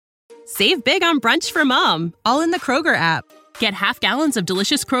Save big on brunch for mom, all in the Kroger app. Get half gallons of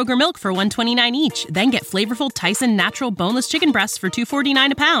delicious Kroger milk for $1.29 each. Then get flavorful Tyson natural boneless chicken breasts for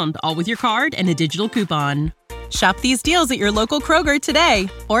 $2.49 a pound, all with your card and a digital coupon. Shop these deals at your local Kroger today,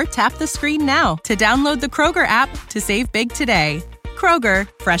 or tap the screen now to download the Kroger app to save big today. Kroger,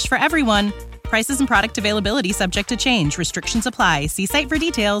 fresh for everyone. Prices and product availability subject to change. Restrictions apply. See site for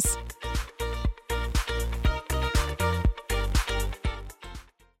details.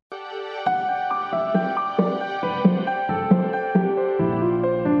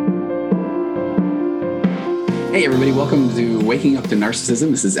 Hey everybody, welcome to Waking Up to Narcissism.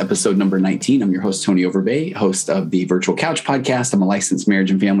 This is episode number 19. I'm your host, Tony Overbay, host of the Virtual Couch podcast. I'm a licensed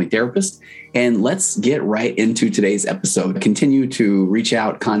marriage and family therapist. And let's get right into today's episode. Continue to reach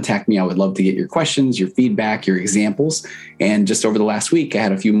out, contact me. I would love to get your questions, your feedback, your examples. And just over the last week, I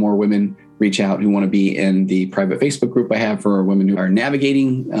had a few more women reach out who want to be in the private Facebook group I have for women who are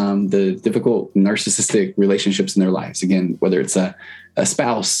navigating the difficult narcissistic relationships in their lives. Again, whether it's a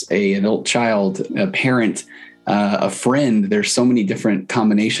spouse, an adult child, a parent, a friend, there's so many different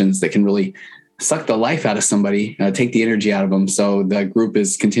combinations that can really suck the life out of somebody, take the energy out of them. So the group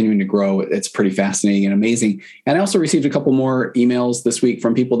is continuing to grow. It's pretty fascinating and amazing. And I also received a couple more emails this week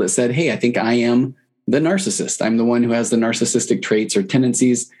from people that said, hey, I think I am the narcissist. I'm the one who has the narcissistic traits or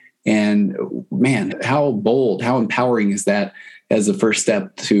tendencies. And man, how bold, how empowering is that as a first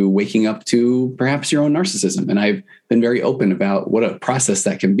step to waking up to perhaps your own narcissism? And I've been very open about what a process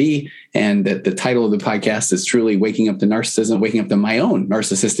that can be. And that the title of the podcast is truly Waking Up to Narcissism, waking up to my own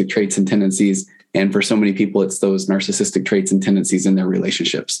narcissistic traits and tendencies. And for so many people, it's those narcissistic traits and tendencies in their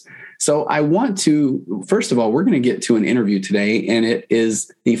relationships. So I want to, first of all, we're going to get to an interview today. And it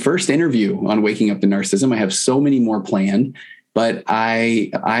is the first interview on Waking Up to Narcissism. I have so many more planned. But I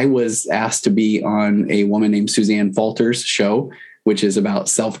was asked to be on a woman named Suzanne Falter's show, which is about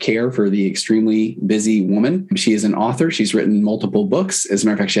self-care for the extremely busy woman. She is an author. She's written multiple books. As a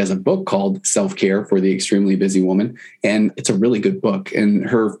matter of fact, she has a book called Self-Care for the Extremely Busy Woman. And it's a really good book. And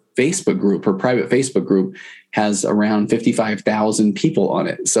her Facebook group, her private Facebook group, has around 55,000 people on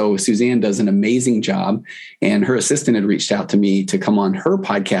it. So Suzanne does an amazing job. And her assistant had reached out to me to come on her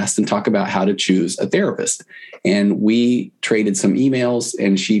podcast and talk about how to choose a therapist. And we traded some emails,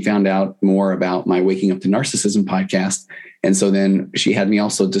 and she found out more about my Waking Up to Narcissism podcast. And so then she had me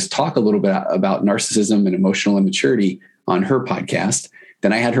also just talk a little bit about narcissism and emotional immaturity on her podcast.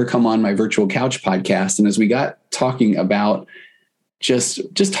 Then I had her come on my Virtual Couch podcast. And as we got talking about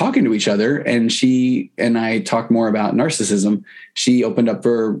just talking to each other, and she and I talked more about narcissism, she opened up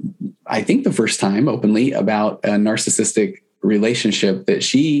for, I think the first time openly, about a narcissistic relationship that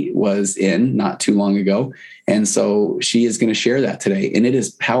she was in not too long ago. And so she is going to share that today. And it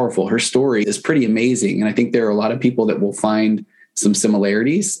is powerful. Her story is pretty amazing. And I think there are a lot of people that will find some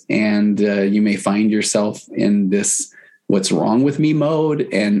similarities, and you may find yourself in this what's wrong with me mode.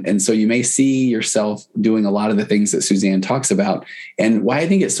 And so you may see yourself doing a lot of the things that Suzanne talks about. And why I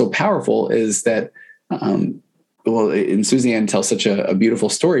think it's so powerful is that, and Suzanne tells such a beautiful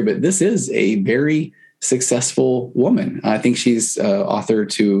story, but this is a very successful woman. I think she's author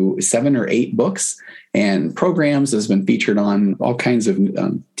to 7 or 8 books and programs, has been featured on all kinds of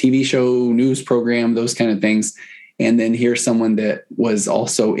TV show, news program, those kind of things. And then here's someone that was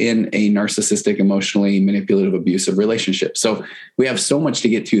also in a narcissistic, emotionally manipulative, abusive relationship. So we have so much to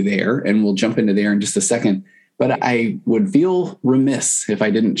get to there, and we'll jump into there in just a second. But I would feel remiss if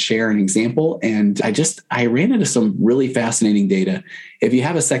I didn't share an example. And I ran into some really fascinating data. If you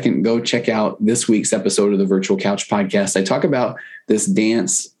have a second, go check out this week's episode of the Virtual Couch podcast. I talk about this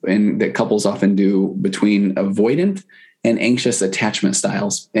dance that couples often do between avoidant and anxious attachment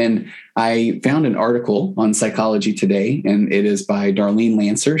styles. And I found an article on Psychology Today, and it is by Darlene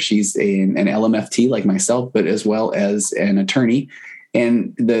Lancer. She's an LMFT like myself, but as well as an attorney.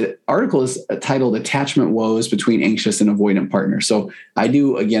 And the article is titled Attachment Woes Between Anxious and Avoidant Partners. So I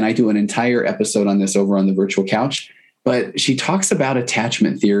do an entire episode on this over on the Virtual Couch, but she talks about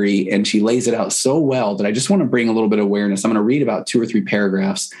attachment theory, and she lays it out so well that I just want to bring a little bit of awareness. I'm going to read about 2 or 3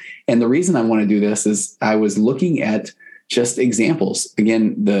 paragraphs. And the reason I want to do this is I was looking at just examples.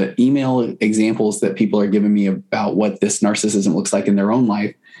 Again, the email examples that people are giving me about what this narcissism looks like in their own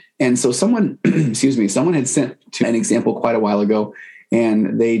life. And so someone had sent an example quite a while ago,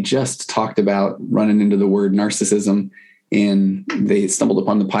 and they just talked about running into the word narcissism, and they stumbled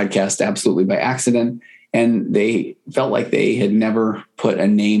upon the podcast absolutely by accident. And they felt like they had never put a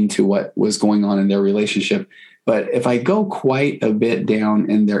name to what was going on in their relationship. But if I go quite a bit down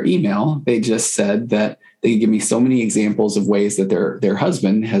in their email, they just said that they give me so many examples of ways that their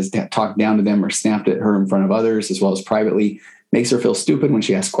husband has talked down to them or snapped at her in front of others, as well as privately, makes her feel stupid when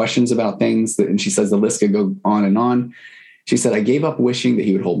she asks questions about things. And she says the list could go on and on. She said, I gave up wishing that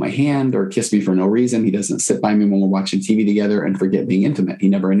he would hold my hand or kiss me for no reason. He doesn't sit by me when we're watching TV together and forget being intimate. He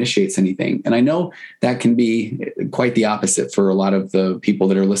never initiates anything. And I know that can be quite the opposite for a lot of the people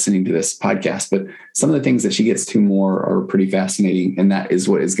that are listening to this podcast. But some of the things that she gets to more are pretty fascinating. And that is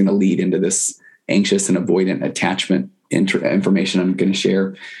what is going to lead into this anxious and avoidant attachment information I'm going to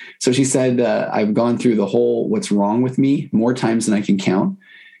share. So she said, I've gone through the whole what's wrong with me more times than I can count.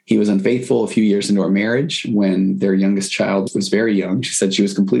 He was unfaithful a few years into our marriage when their youngest child was very young. She said she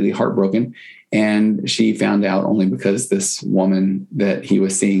was completely heartbroken. And she found out only because this woman that he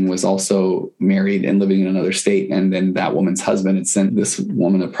was seeing was also married and living in another state. And then that woman's husband had sent this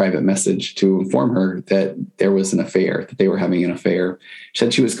woman a private message to inform her that there was an affair, that they were having an affair. She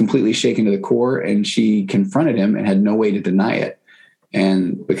said she was completely shaken to the core, and she confronted him and had no way to deny it.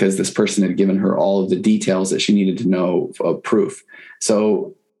 And because this person had given her all of the details that she needed to know of proof.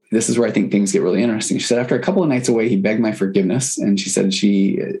 So this is where I think things get really interesting. She said, after a couple of nights away, he begged my forgiveness. And she said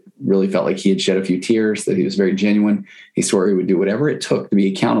she really felt like he had shed a few tears, that he was very genuine. He swore he would do whatever it took to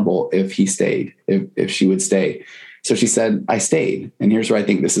be accountable if he stayed, if she would stay. So she said, I stayed. And here's where I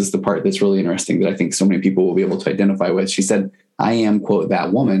think this is the part that's really interesting that I think so many people will be able to identify with. She said, I am, quote,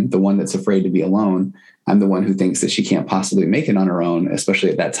 that woman, the one that's afraid to be alone. I'm the one who thinks that she can't possibly make it on her own,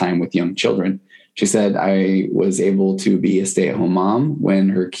 especially at that time with young children. She said, I was able to be a stay-at-home mom when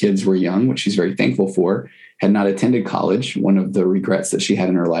her kids were young, which she's very thankful for, had not attended college, one of the regrets that she had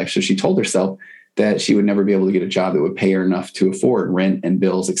in her life. So she told herself that she would never be able to get a job that would pay her enough to afford rent and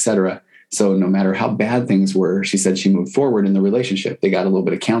bills, et cetera. So no matter how bad things were, she said she moved forward in the relationship. They got a little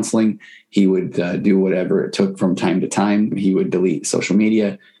bit of counseling. He would do whatever it took from time to time. He would delete social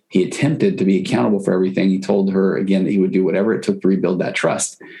media. He attempted to be accountable for everything. He told her again that he would do whatever it took to rebuild that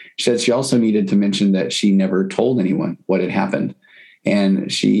trust. She said she also needed to mention that she never told anyone what had happened.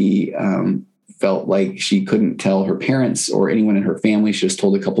 And she felt like she couldn't tell her parents or anyone in her family. She just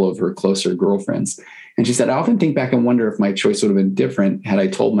told a couple of her closer girlfriends. And she said, I often think back and wonder if my choice would have been different had I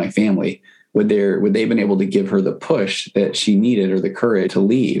told my family. Would they have been able to give her the push that she needed or the courage to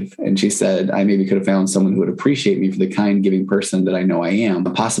leave? And she said, I maybe could have found someone who would appreciate me for the kind, giving person that I know I am,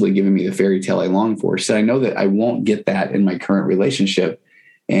 possibly giving me the fairy tale I long for. She said, I know that I won't get that in my current relationship.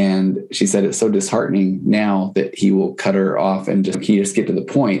 And she said, it's so disheartening now that he will cut her off and just get to the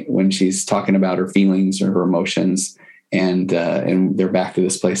point when she's talking about her feelings or her emotions. And they're back to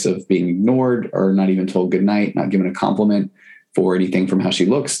this place of being ignored or not even told goodnight, not given a compliment for anything from how she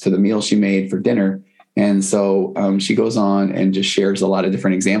looks to the meal she made for dinner. And so she goes on and just shares a lot of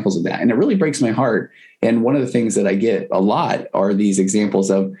different examples of that. And it really breaks my heart. And one of the things that I get a lot are these examples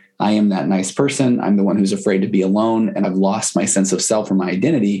of, I am that nice person. I'm the one who's afraid to be alone. And I've lost my sense of self or my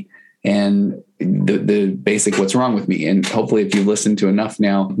identity. And the basic, what's wrong with me? And hopefully if you've listened to enough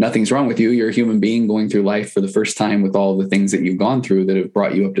now, nothing's wrong with you. You're a human being going through life for the first time with all the things that you've gone through that have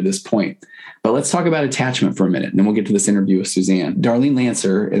brought you up to this point. But let's talk about attachment for a minute, and then we'll get to this interview with Suzanne. Darlene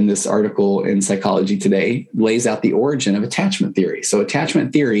Lancer, in this article in Psychology Today, lays out the origin of attachment theory. So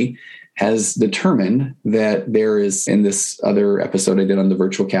attachment theory has determined that there is, in this other episode I did on the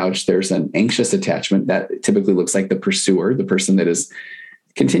virtual couch, there's an anxious attachment that typically looks like the pursuer, the person that is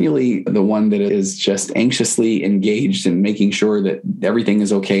continually the one that is just anxiously engaged in making sure that everything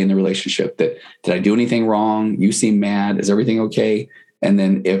is okay in the relationship. That, did I do anything wrong? You seem mad. Is everything okay? And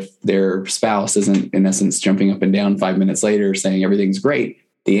then if their spouse isn't, in essence, jumping up and down 5 minutes later saying everything's great,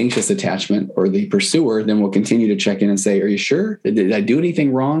 the anxious attachment or the pursuer then will continue to check in and say, are you sure? Did I do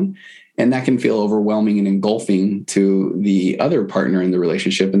anything wrong? And that can feel overwhelming and engulfing to the other partner in the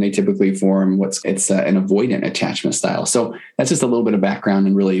relationship. And they typically form an avoidant attachment style. So that's just a little bit of background.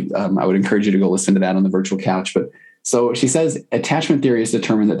 And really, I would encourage you to go listen to that on the virtual couch. But so she says attachment theory has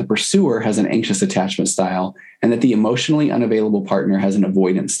determined that the pursuer has an anxious attachment style and that the emotionally unavailable partner has an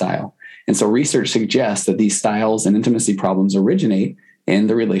avoidant style. And so research suggests that these styles and intimacy problems originate in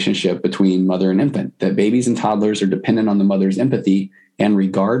the relationship between mother and infant, that babies and toddlers are dependent on the mother's empathy and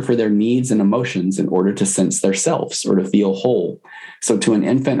regard for their needs and emotions in order to sense their selves or to feel whole. So to an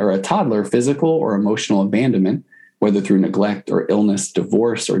infant or a toddler, physical or emotional abandonment, whether through neglect or illness,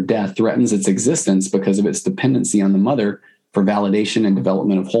 divorce, or death, threatens its existence because of its dependency on the mother for validation and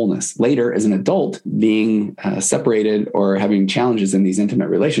development of wholeness. Later, as an adult, being separated or having challenges in these intimate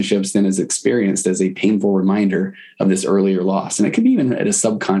relationships then is experienced as a painful reminder of this earlier loss. And it could be even at a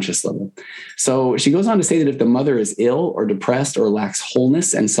subconscious level. So she goes on to say that if the mother is ill or depressed or lacks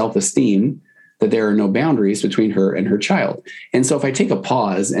wholeness and self-esteem, that there are no boundaries between her and her child. And so if I take a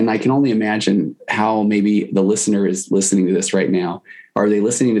pause, and I can only imagine how maybe the listener is listening to this right now, Or are they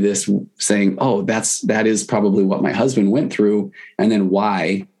listening to this saying, oh, that is probably what my husband went through. And then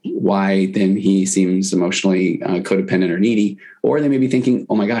why then he seems emotionally codependent or needy? Or they may be thinking,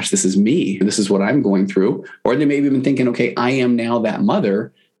 oh my gosh, this is me. This is what I'm going through. Or they may have been thinking, okay, I am now that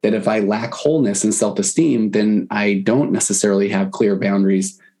mother that if I lack wholeness and self-esteem, then I don't necessarily have clear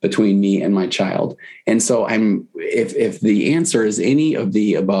boundaries between me and my child. And so if the answer is any of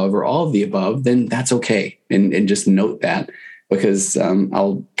the above or all of the above, then that's okay. And just note that, because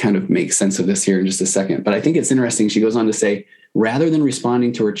I'll kind of make sense of this here in just a second. But I think it's interesting. She goes on to say, rather than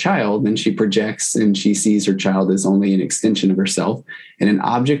responding to her child, then she projects and she sees her child as only an extension of herself and an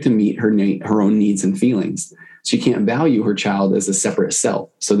object to meet her own needs and feelings. She can't value her child as a separate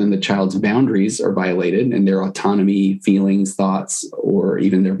self. So then the child's boundaries are violated and their autonomy, feelings, thoughts, or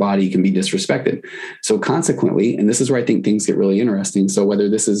even their body can be disrespected. So consequently, and this is where I think things get really interesting. So whether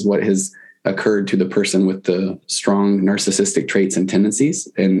this is what has occurred to the person with the strong narcissistic traits and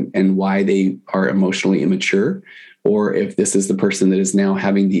tendencies and why they are emotionally immature, or if this is the person that is now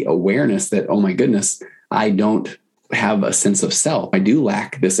having the awareness that, oh my goodness, I don't have a sense of self. I do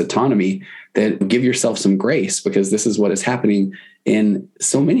lack this autonomy. That give yourself some grace, because this is what is happening in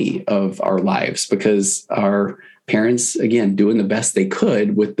so many of our lives, because our parents, again, doing the best they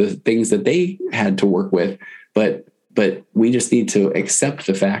could with the things that they had to work with. But we just need to accept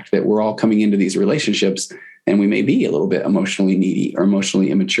the fact that we're all coming into these relationships and we may be a little bit emotionally needy or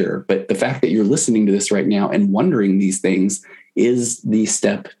emotionally immature. But the fact that you're listening to this right now and wondering these things is the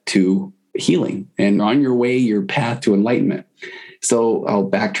step to healing and on your way, your path to enlightenment. So I'll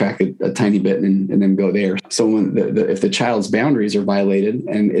backtrack a tiny bit and then go there. So when if the child's boundaries are violated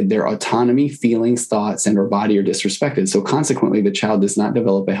and their autonomy, feelings, thoughts, and or body are disrespected, so consequently, the child does not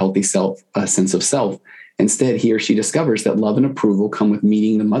develop a healthy sense of self. Instead, he or she discovers that love and approval come with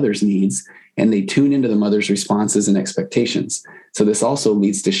meeting the mother's needs, and they tune into the mother's responses and expectations. So this also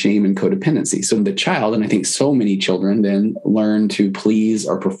leads to shame and codependency. So the child, and I think so many children, then learn to please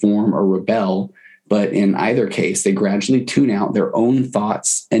or perform or rebel. But in either case, they gradually tune out their own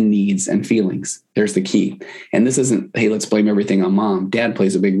thoughts and needs and feelings. There's the key. And this isn't, hey, let's blame everything on mom. Dad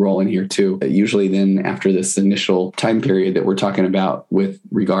plays a big role in here too. Usually then after this initial time period that we're talking about with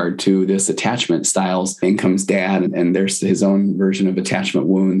regard to this attachment styles, in comes dad, and there's his own version of attachment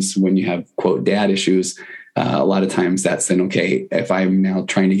wounds. When you have, quote, dad issues, a lot of times that's then, okay, if I'm now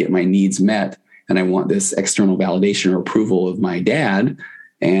trying to get my needs met and I want this external validation or approval of my dad,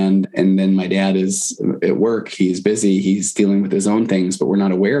 and then my dad is at work, he's busy, he's dealing with his own things, but we're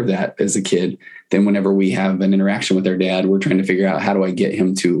not aware of that as a kid. Then whenever we have an interaction with our dad, we're trying to figure out, how do I get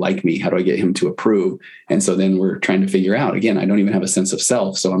him to like me? How do I get him to approve? And so then we're trying to figure out, again, I don't even have a sense of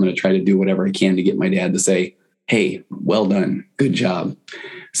self. So I'm going to try to do whatever I can to get my dad to say, hey, well done, good job.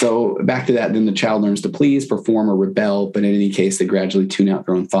 So back to that, then the child learns to please, perform, or rebel, but in any case, they gradually tune out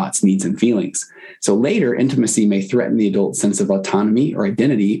their own thoughts, needs, and feelings. So later, intimacy may threaten the adult's sense of autonomy or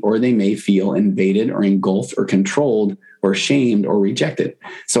identity, or they may feel invaded or engulfed or controlled or shamed or rejected.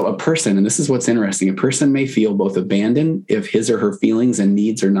 So a person, and this is what's interesting, a person may feel both abandoned if his or her feelings and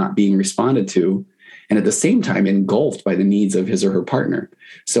needs are not being responded to, and at the same time engulfed by the needs of his or her partner.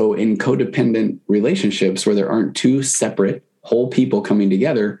 So in codependent relationships where there aren't two separate whole people coming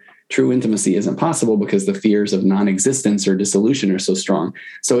together, true intimacy isn't possible because the fears of non-existence or dissolution are so strong.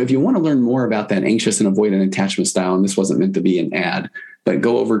 So if you want to learn more about that anxious and avoidant attachment style, and this wasn't meant to be an ad, but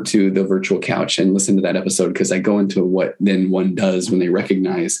go over to the virtual couch and listen to that episode, because I go into what then one does when they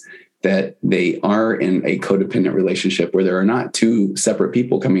recognize that they are in a codependent relationship where there are not two separate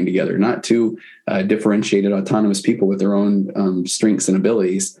people coming together, not two differentiated autonomous people with their own strengths and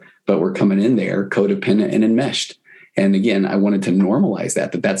abilities, but we're coming in there codependent and enmeshed. And again, I wanted to normalize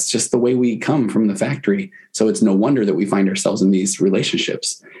that's just the way we come from the factory. So it's no wonder that we find ourselves in these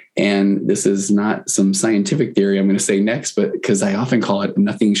relationships. And this is not some scientific theory I'm going to say next, but because I often call it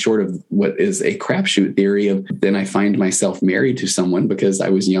nothing short of what is a crapshoot theory of, then I find myself married to someone because I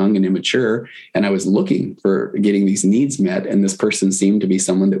was young and immature and I was looking for getting these needs met. And this person seemed to be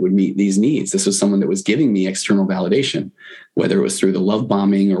someone that would meet these needs. This was someone that was giving me external validation, whether it was through the love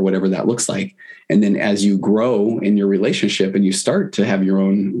bombing or whatever that looks like. And then as you grow in your relationship and you start to have your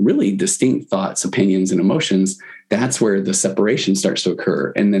own really distinct thoughts, opinions, and emotions, that's where the separation starts to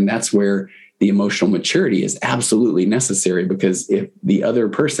occur. And then that's where the emotional maturity is absolutely necessary, because if the other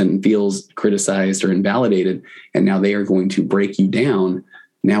person feels criticized or invalidated, and now they are going to break you down,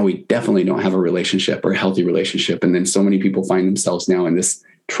 now we definitely don't have a relationship or a healthy relationship. And then so many people find themselves now in this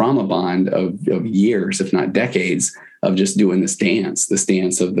trauma bond of years, if not decades, of just doing this dance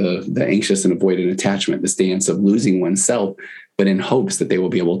of the anxious and avoidant attachment, this dance of losing oneself, but in hopes that they will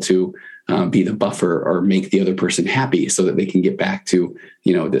be able to be the buffer or make the other person happy so that they can get back to,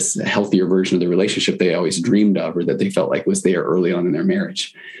 this healthier version of the relationship they always dreamed of or that they felt like was there early on in their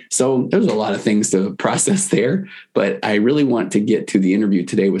marriage. So there's a lot of things to process there, but I really want to get to the interview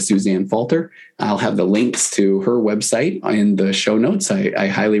today with Suzanne Falter. I'll have the links to her website in the show notes. I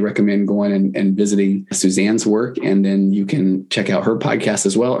highly recommend going and visiting Suzanne's work, and then you can check out her podcast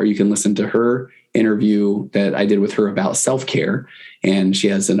as well, or you can listen to her interview that I did with her about self-care. And she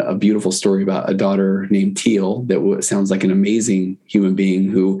has a beautiful story about a daughter named Teal that sounds like an amazing human being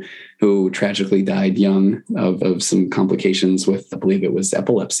who tragically died young of some complications with, I believe it was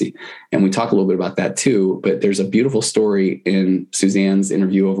epilepsy. And we talk a little bit about that too, but there's a beautiful story in Suzanne's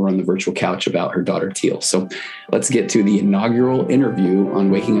interview over on the virtual couch about her daughter Teal. So let's get to the inaugural interview on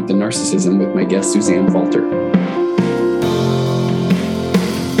Waking Up to Narcissism with my guest, Suzanne Falter.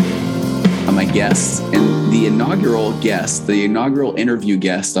 My guest and the inaugural interview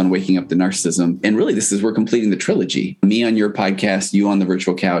guest on Waking Up to Narcissism. And really, we're completing the trilogy. Me on your podcast, you on the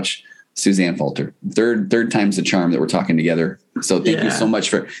virtual couch, Suzanne Falter. Third time's the charm that we're talking together. So thank you so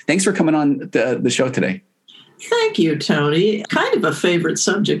much thanks for coming on the show today. Thank you, Tony. Kind of a favorite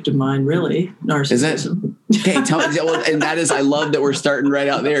subject of mine, really, narcissism. Okay, tell me. Well, and that is, I love that we're starting right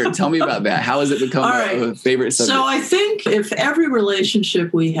out there. Tell me about that. How has it become a favorite subject? So I think if every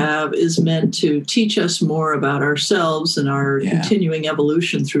relationship we have is meant to teach us more about ourselves and our continuing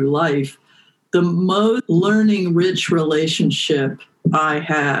evolution through life, the most learning-rich relationship I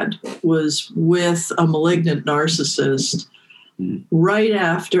had was with a malignant narcissist right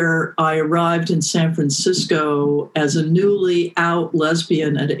after I arrived in San Francisco as a newly out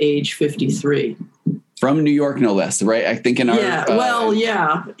lesbian at age 53. From New York, no less, right? I think in our... And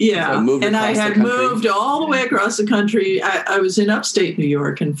I had moved all the way across the country. I was in upstate New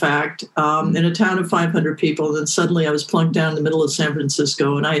York, in fact, in a town of 500 people. And then suddenly I was plunked down in the middle of San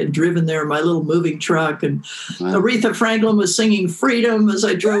Francisco, and I had driven there in my little moving truck. And Aretha Franklin was singing Freedom as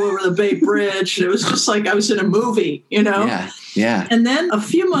I drove over the Bay Bridge. It was just like I was in a movie, Yeah. And then a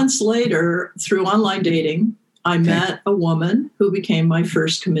few months later, through online dating, I met a woman who became my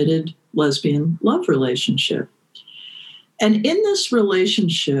first committed lesbian love relationship. And in this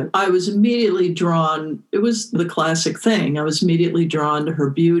relationship, I was immediately drawn, it was the classic thing. I was immediately drawn to her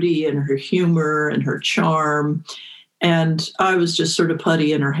beauty and her humor and her charm. And I was just sort of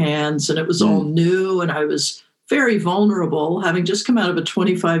putty in her hands, and it was all new. And I was very vulnerable, having just come out of a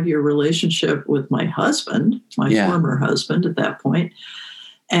 25-year relationship with my husband, my former husband at that point.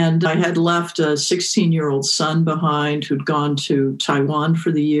 And I had left a 16-year-old son behind who'd gone to Taiwan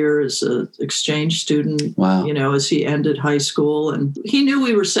for the year as an exchange student, as he ended high school. And he knew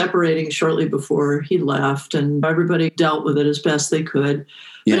we were separating shortly before he left, and everybody dealt with it as best they could.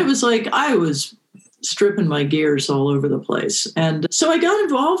 Yeah. But it was like I was stripping my gears all over the place. And so I got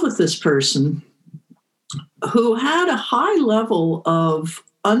involved with this person who had a high level of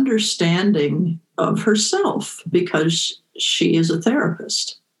understanding of herself because she is a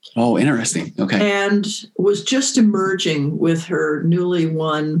therapist. Oh, interesting. Okay. And was just emerging with her newly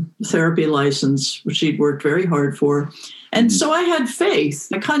won therapy license, which she'd worked very hard for. And so I had faith.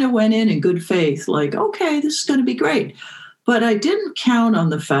 I kind of went in good faith, like, okay, this is going to be great. But I didn't count on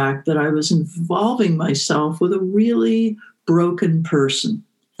the fact that I was involving myself with a really broken person.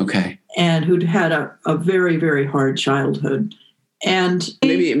 Okay. And who'd had a very, very hard childhood. And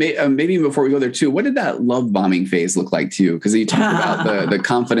maybe before we go there too, what did that love bombing phase look like to you? Because you talked about the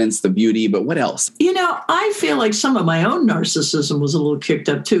confidence, the beauty, but what else? I feel like some of my own narcissism was a little kicked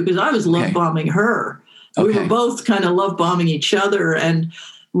up too, because I was love bombing her. We were both kind of love bombing each other. And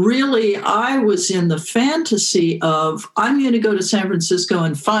really, I was in the fantasy of, I'm going to go to San Francisco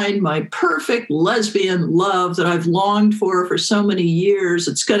and find my perfect lesbian love that I've longed for so many years.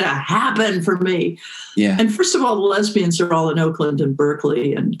 It's going to happen for me. Yeah. And first of all, the lesbians are all in Oakland and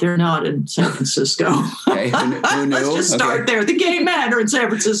Berkeley, and they're not in San Francisco. Okay. Who knew? Let's just start there. The gay men are in San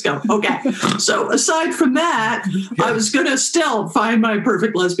Francisco. Okay. So aside from that, I was going to still find my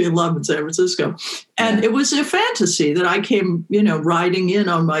perfect lesbian love in San Francisco. And it was a fantasy that I came, riding in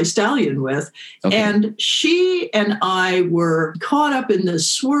on my stallion with. Okay. And she and I were caught up in this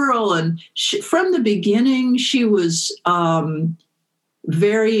swirl. And from the beginning, she was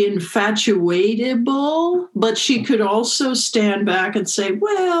very infatuatable, but she could also stand back and say,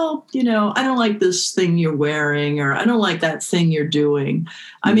 well, I don't like this thing you're wearing, or I don't like that thing you're doing.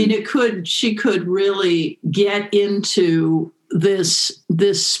 I mean, she could really get into this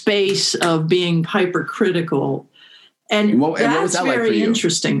space of being hypercritical. And what was that very like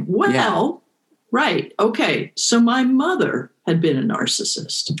interesting. Well, right. Okay. So my mother had been a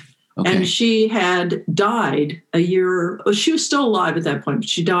narcissist. Okay. And she had died she was still alive at that point, but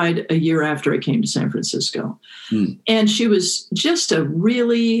she died a year after I came to San Francisco. And she was just a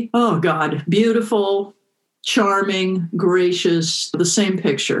really, beautiful, charming, gracious, the same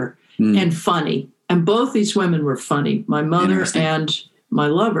picture, and funny. And both these women were funny, my mother and my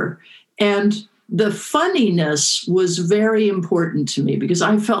lover. And the funniness was very important to me because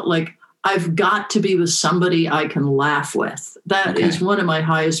I felt like I've got to be with somebody I can laugh with. That is one of my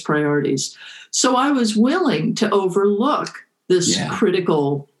highest priorities. So I was willing to overlook this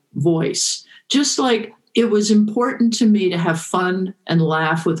critical voice, just like it was important to me to have fun and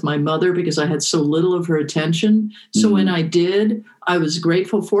laugh with my mother because I had so little of her attention. So when I did, I was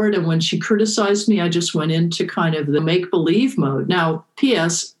grateful for it. And when she criticized me, I just went into kind of the make-believe mode. Now,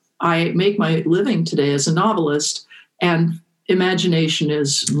 P.S., I make my living today as a novelist, and imagination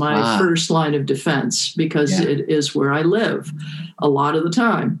is my first line of defense because it is where I live a lot of the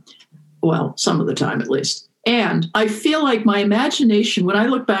time. Well, some of the time at least. And I feel like my imagination, when I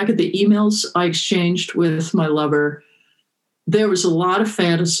look back at the emails I exchanged with my lover, there was a lot of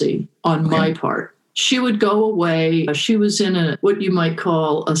fantasy on my part. She would go away. She was in what you might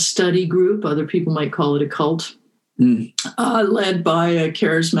call a study group. Other people might call it a cult, led by a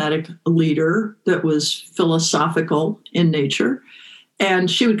charismatic leader that was philosophical in nature. And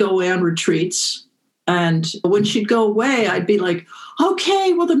she would go away on retreats. And when she'd go away, I'd be like,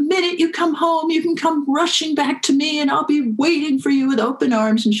 okay, well, the minute you come home, you can come rushing back to me and I'll be waiting for you with open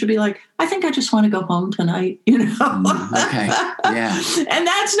arms. And she'll be like, I think I just want to go home tonight, Okay. Yeah. And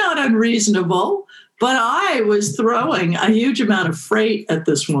that's not unreasonable. But I was throwing a huge amount of freight at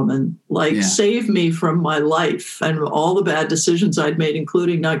this woman, save me from my life and all the bad decisions I'd made,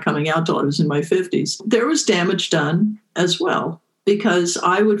 including not coming out till I was in my 50s. There was damage done as well, because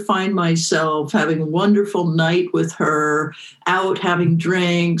I would find myself having a wonderful night with her, out having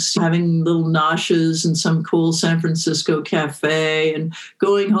drinks, having little noshes in some cool San Francisco cafe, and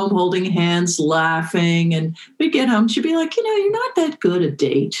going home holding hands, laughing. And we'd get home, she'd be like, you're not that good a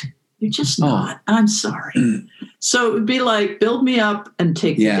date. You're just not. I'm sorry. So it would be like, build me up and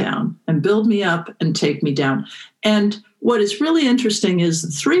take me down, and build me up and take me down. And what is really interesting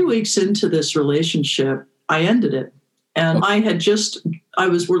is 3 weeks into this relationship, I ended it. And I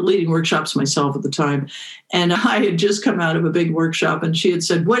was leading workshops myself at the time. And I had just come out of a big workshop, and she had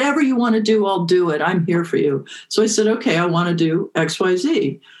said, whatever you want to do, I'll do it. I'm here for you. So I said, okay, I want to do X, Y,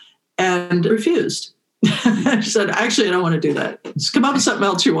 Z, and refused. She said, actually, I don't want to do that. Just come up with something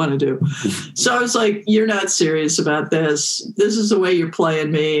else you want to do. So I was like, you're not serious about this. This is the way you're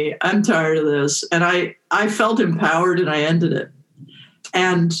playing me. I'm tired of this. And I felt empowered, and I ended it.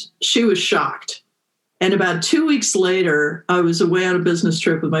 And she was shocked. And about 2 weeks later, I was away on a business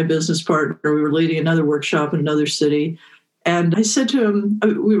trip with my business partner. We were leading another workshop in another city. And I said to him,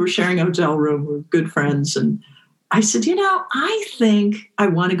 we were sharing a hotel room. We were good friends. And I said, I think I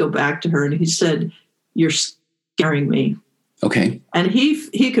want to go back to her. And he said, you're scaring me. Okay. And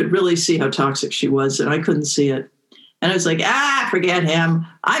he could really see how toxic she was, and I couldn't see it. And I was like, forget him.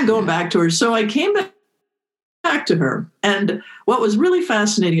 I'm going back to her. So I came back to her. And what was really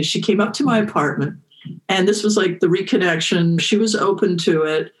fascinating is she came up to my apartment, and this was like the reconnection. She was open to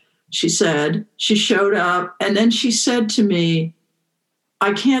it. She said, she showed up, and then she said to me,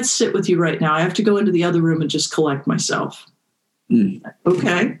 I can't sit with you right now. I have to go into the other room and just collect myself.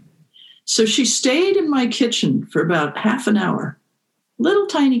 Okay. So she stayed in my kitchen for about half an hour, little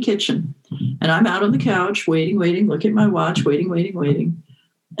tiny kitchen. And I'm out on the couch, waiting, look at my watch, waiting.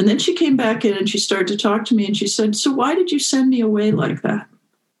 And then she came back in and she started to talk to me, and she said, so why did you send me away like that?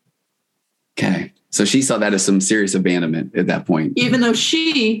 Okay. So she saw that as some serious abandonment at that point. Even though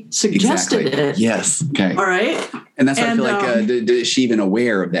she suggested it. Yes. Okay. All right. And that's why I feel like, is she even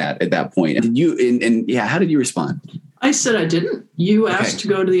aware of that at that point? Did you, how did you respond? I said, I didn't. You asked to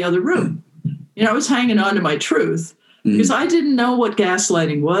go to the other room. I was hanging on to my truth because I didn't know what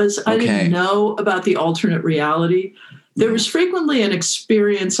gaslighting was. I didn't know about the alternate reality. There was frequently an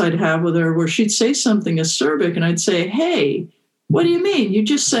experience I'd have with her where she'd say something acerbic, and I'd say, hey, what do you mean? You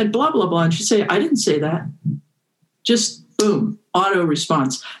just said blah, blah, blah. And she'd say, I didn't say that. Just boom, auto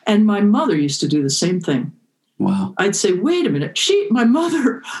response. And my mother used to do the same thing. Wow. I'd say, wait a minute. My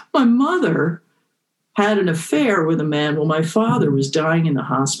mother had an affair with a man while my father was dying in the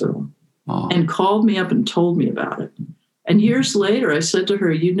hospital, and called me up and told me about it. And years later, I said to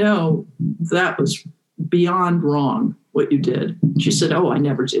her, that was beyond wrong, what you did. She said, I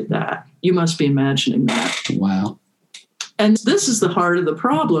never did that. You must be imagining that. Wow. And this is the heart of the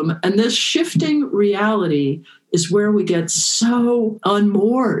problem. And this shifting reality is where we get so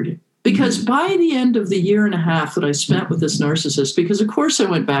unmoored. Because by the end of the year and a half that I spent with this narcissist, because of course I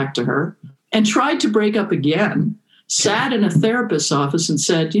went back to her and tried to break up again, sat in a therapist's office and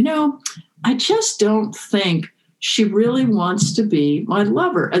said, I just don't think she really wants to be my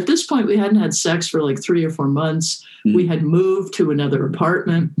lover. At this point, we hadn't had sex for like 3 or 4 months. We had moved to another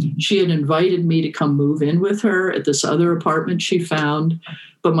apartment. She had invited me to come move in with her at this other apartment she found,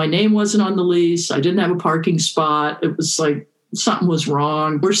 but my name wasn't on the lease. I didn't have a parking spot. It was like something was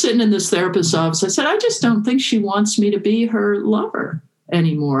wrong. We're sitting in this therapist's office. I said, I just don't think she wants me to be her lover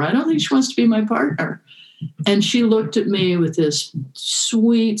anymore. I don't think she wants to be my partner. And she looked at me with this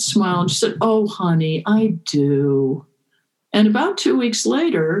sweet smile and she said, oh, honey, I do. And about 2 weeks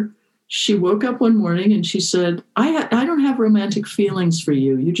later, she woke up one morning and she said, I don't have romantic feelings for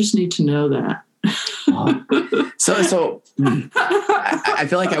you. You just need to know that. So I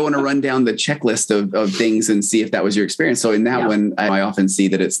feel like I want to run down the checklist of things and see if that was your experience. So in that one, I often see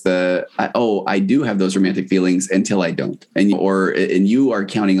that it's I do have those romantic feelings until I don't. And you are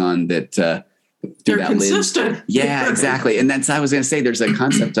counting on that. They're consistent. Yeah, exactly. And I was going to say, there's a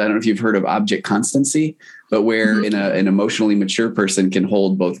concept, I don't know if you've heard of object constancy, but where an emotionally mature person can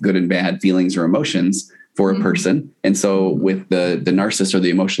hold both good and bad feelings or emotions for a person. And so with the narcissist or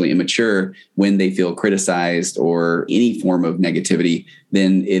the emotionally immature, when they feel criticized or any form of negativity,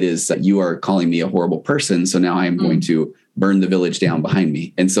 then it is, you are calling me a horrible person. So now I'm going to burn the village down behind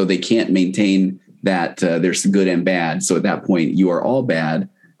me. And so they can't maintain that there's good and bad. So at that point, you are all bad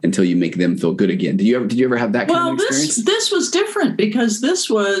until you make them feel good again. Did you ever have that kind of experience? This was different because this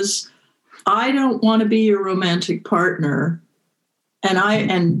was, I don't want to be your romantic partner.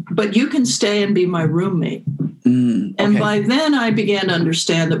 But you can stay and be my roommate. Okay. And by then I began to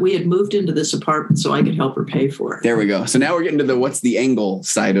understand that we had moved into this apartment so I could help her pay for it. There we go. So now we're getting to what's the angle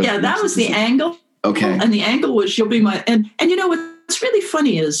side of it. Yeah, that was the angle. Okay. And the angle was she'll be my, and what's really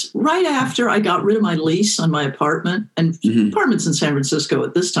funny is right after I got rid of my lease on my apartment, and apartments in San Francisco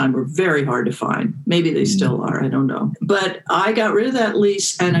at this time were very hard to find. Maybe they still are. I don't know. But I got rid of that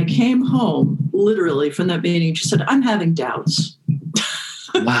lease and I came home literally from that meeting. She said, I'm having doubts.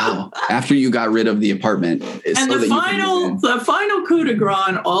 Wow. After you got rid of the apartment. And the final coup de grace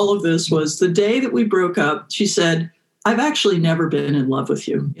in all of this was the day that we broke up. She said, I've actually never been in love with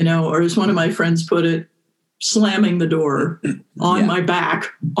you, or as one of my friends put it, slamming the door on my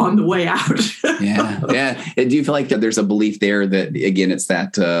back on the way out. Yeah. And do you feel like that there's a belief there that, again, it's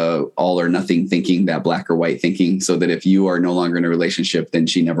that all or nothing thinking, that black or white thinking, so that if you are no longer in a relationship, then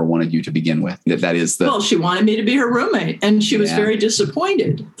she never wanted you to begin with? That is the... Well, she wanted me to be her roommate, and she was very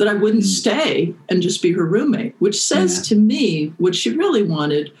disappointed that I wouldn't stay and just be her roommate, which says to me what she really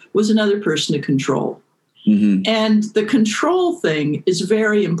wanted was another person to control. And the control thing is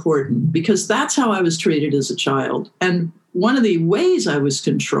very important because that's how I was treated as a child. And one of the ways I was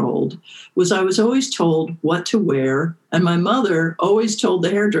controlled was I was always told what to wear. And my mother always told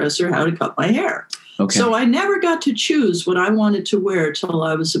the hairdresser how to cut my hair. Okay. So I never got to choose what I wanted to wear till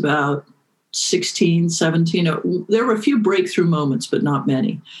I was about 16, 17. There were a few breakthrough moments, but not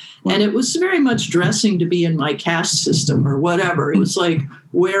many. Wow. And it was very much dressing to be in my caste system or whatever. It was like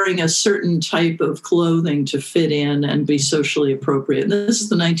wearing a certain type of clothing to fit in and be socially appropriate. And this is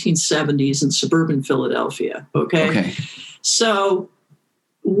the 1970s in suburban Philadelphia. Okay. So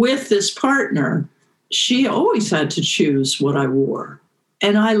with this partner, she always had to choose what I wore.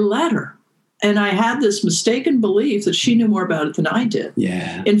 And I let her. And I had this mistaken belief that she knew more about it than I did.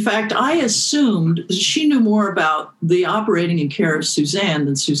 Yeah. In fact, I assumed she knew more about the operating and care of Suzanne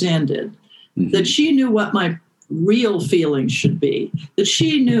than Suzanne did. That she knew what my real feelings should be. That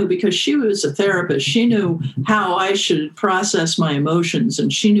she knew, because she was a therapist, she knew how I should process my emotions,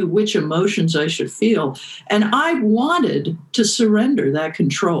 and she knew which emotions I should feel. And I wanted to surrender that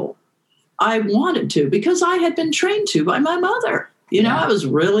control. I wanted to, because I had been trained to by my mother. I was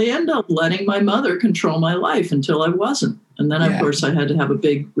really into letting my mother control my life until I wasn't. And then, of course, I had to have a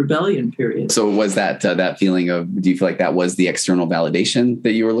big rebellion period. So was that feeling of, do you feel like that was the external validation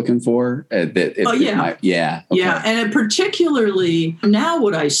that you were looking for? Yeah. And particularly now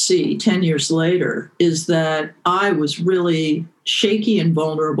what I see 10 years later is that I was really shaky and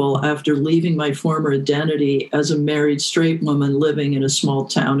vulnerable after leaving my former identity as a married straight woman living in a small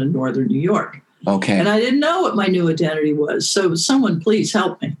town in northern New York. Okay. And I didn't know what my new identity was. So someone please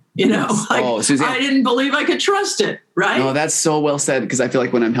help me. Suzanne, I didn't believe I could trust it. Right. No, that's so well said. Because I feel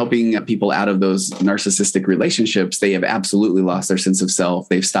like when I'm helping people out of those narcissistic relationships, they have absolutely lost their sense of self.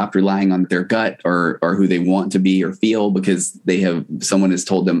 They've stopped relying on their gut or who they want to be or feel because someone has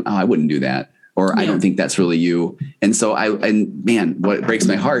told them, oh, I wouldn't do that. or I don't think that's really you. And so man, what breaks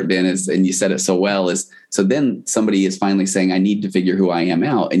my heart then is, and you said it so well, is so then somebody is finally saying, I need to figure who I am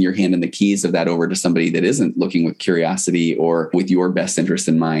out. And you're handing the keys of that over to somebody that isn't looking with curiosity or with your best interest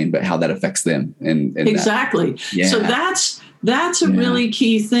in mind, but how that affects them. And exactly. So that's a really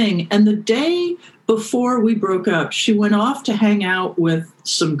key thing. And the day before we broke up, she went off to hang out with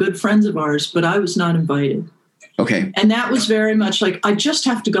some good friends of ours, but I was not invited. Okay. And that was very much like, I just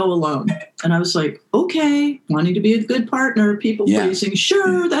have to go alone. And I was like, okay, wanting to be a good partner, people pleasing,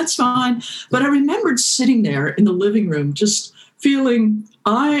 sure, that's fine. But I remembered sitting there in the living room, just feeling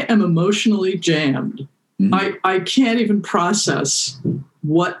I am emotionally jammed. Mm-hmm. I can't even process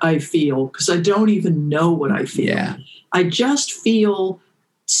what I feel because I don't even know what I feel. Yeah. I just feel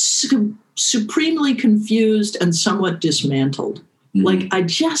supremely confused and somewhat dismantled. Mm-hmm. Like I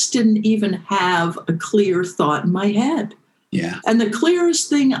just didn't even have a clear thought in my head. Yeah. And the clearest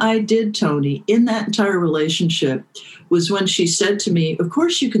thing I did, Tony, in that entire relationship was when she said to me, of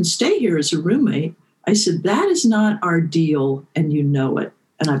course, you can stay here as a roommate. I said, that is not our deal. And you know it.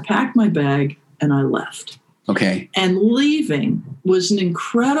 And I packed my bag and I left. Okay. And leaving was an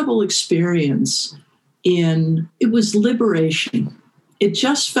incredible experience it was liberation. It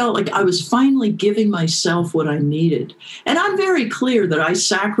just felt like I was finally giving myself what I needed. And I'm very clear that I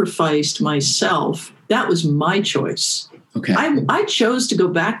sacrificed myself. That was my choice. Okay. I chose to go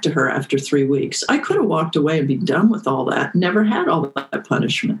back to her after 3 weeks. I could have walked away and been done with all that, never had all that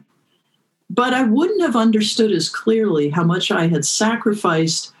punishment. But I wouldn't have understood as clearly how much I had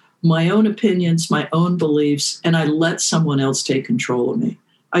sacrificed my own opinions, my own beliefs, and I let someone else take control of me.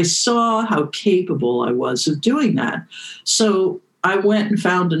 I saw how capable I was of doing that. So I went and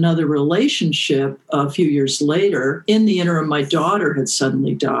found another relationship a few years later. In the interim, my daughter had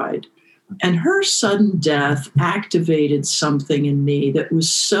suddenly died. And her sudden death activated something in me that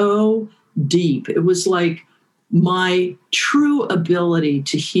was so deep. It was like my true ability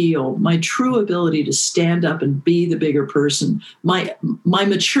to heal, my true ability to stand up and be the bigger person, my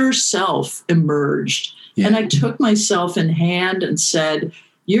mature self emerged. Yeah. And I took myself in hand and said,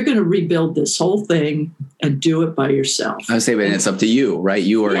 you're going to rebuild this whole thing and do it by yourself. I would say, but it's up to you, right?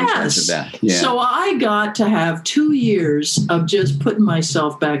 You are in charge of that. Yeah. So I got to have 2 years of just putting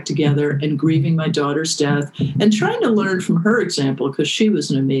myself back together and grieving my daughter's death and trying to learn from her example because she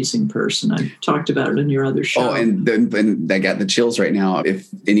was an amazing person. I talked about it in your other show. Oh, and I got the chills right now. If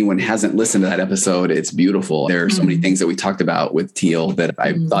anyone hasn't listened to that episode, it's beautiful. There are so many things that we talked about with Teal that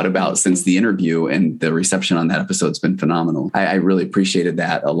I've thought about since the interview, and the reception on that episode has been phenomenal. I really appreciated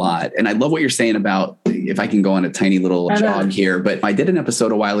that a lot. And I love what you're saying about, if I can go on a tiny little jog here, but I did an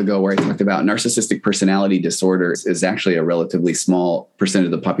episode a while ago where I talked about narcissistic personality disorders is actually a relatively small percent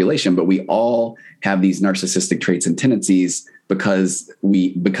of the population, but we all have these narcissistic traits and tendencies because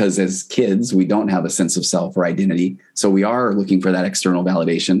as kids, we don't have a sense of self or identity. So we are looking for that external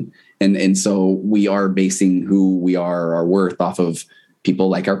validation. And so we are basing who we are, our worth off of people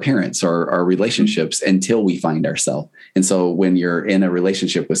like our parents or our relationships until we find ourselves. And so when you're in a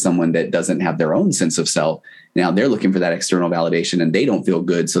relationship with someone that doesn't have their own sense of self, now they're looking for that external validation and they don't feel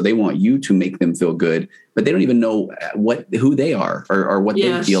good. So they want you to make them feel good, but they don't even know who they are or what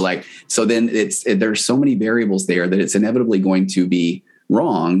they feel like. So then there's so many variables there that it's inevitably going to be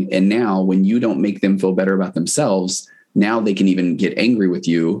wrong. And now when you don't make them feel better about themselves, now they can even get angry with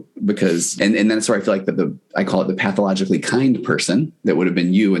you because, and that's where I feel like I call it the pathologically kind person that would have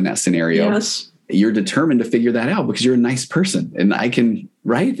been you in that scenario. Yes. You're determined to figure that out because you're a nice person and I can,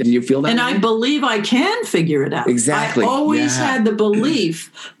 right? Do you feel that? And way? I believe I can figure it out. Exactly. I always had the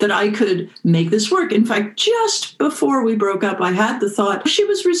belief that I could make this work. In fact, just before we broke up, I had the thought she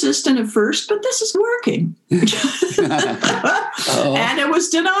was resistant at first, but this is working. And it was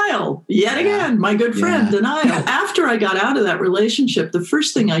denial. Yet again, my good friend, denial. After I got out of that relationship, the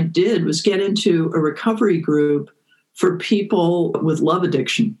first thing I did was get into a recovery group for people with love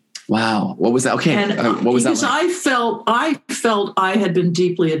addiction. Wow. What was that? Okay. What was that? Because like? I felt I had been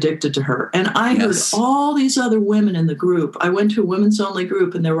deeply addicted to her. And I heard all these other women in the group. I went to a women's only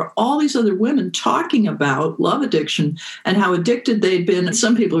group and there were all these other women talking about love addiction and how addicted they'd been.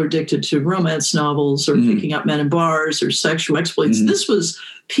 Some people are addicted to romance novels or picking up men in bars or sexual exploits. This was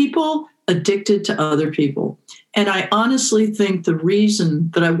people addicted to other people. And I honestly think the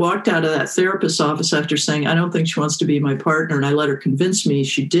reason that I walked out of that therapist's office after saying, I don't think she wants to be my partner, and I let her convince me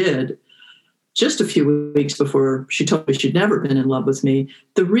she did, just a few weeks before she told me she'd never been in love with me.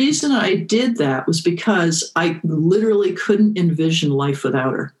 The reason I did that was because I literally couldn't envision life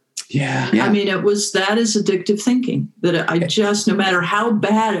without her. Yeah. I mean, that is addictive thinking that I just, no matter how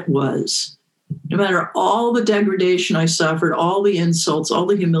bad it was, no matter all the degradation I suffered, all the insults, all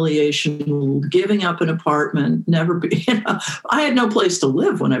the humiliation, giving up an apartment, I had no place to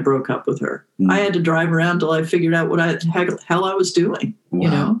live when I broke up with her. I had to drive around till I figured out what the hell I was doing,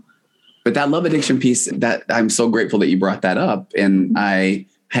 But that love addiction piece, that I'm so grateful that you brought that up. And I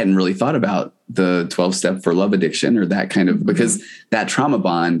hadn't really thought about the 12-step for love addiction or that kind of, because that trauma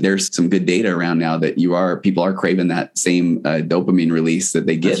bond, there's some good data around now that people are craving that same dopamine release that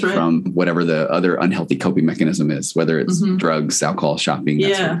they get from whatever the other unhealthy coping mechanism is, whether it's drugs, alcohol, shopping,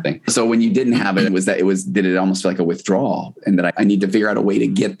 that sort of thing. So when you didn't have it, did it almost feel like a withdrawal, and that I need to figure out a way to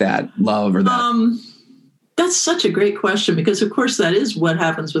get that love or that? That's such a great question, because of course that is what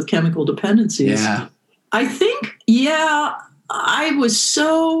happens with chemical dependencies. Yeah. I think,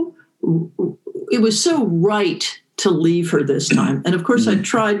 it was so right to leave her this time. And of course, I'd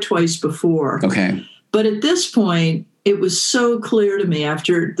tried twice before. Okay. But at this point, it was so clear to me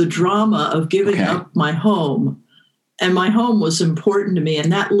after the drama of giving up my home, and my home was important to me.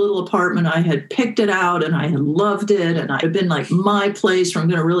 And that little apartment, I had picked it out and I had loved it. And it had been like my place where I'm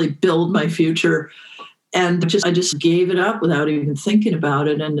going to really build my future. And I just gave it up without even thinking about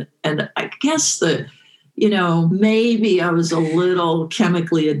it. And I guess maybe I was a little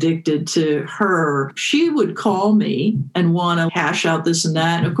chemically addicted to her. She would call me and want to hash out this and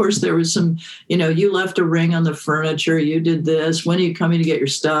that. And of course, there was some, you left a ring on the furniture, you did this, when are you coming to get your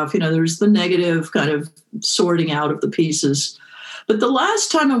stuff? There's the negative kind of sorting out of the pieces. But the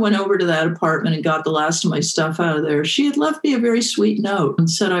last time I went over to that apartment and got the last of my stuff out of there, she had left me a very sweet note and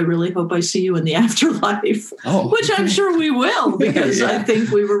said, I really hope I see you in the afterlife, which I'm sure we will, because I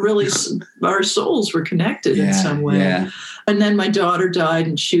think we were really, our souls were connected in some way. Yeah. And then my daughter died,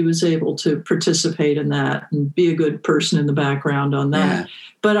 and she was able to participate in that and be a good person in the background on that. Yeah.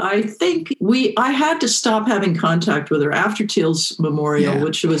 But I think I had to stop having contact with her after Teal's memorial,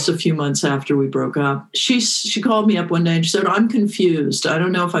 which was a few months after we broke up. She called me up one day and she said, I'm confused. I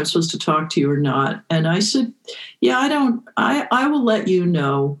don't know if I'm supposed to talk to you or not. And I said, I will let you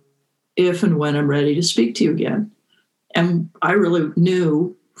know if and when I'm ready to speak to you again. And I really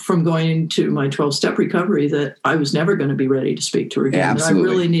knew from going into my 12-step recovery that I was never going to be ready to speak to her again. Yeah, I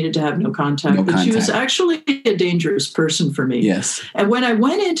really needed to have no contact. But she was actually a dangerous person for me. Yes. And when I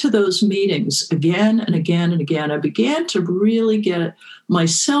went into those meetings again and again and again, I began to really get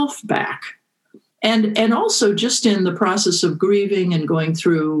myself back. And also just in the process of grieving and going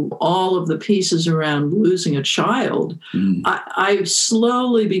through all of the pieces around losing a child, I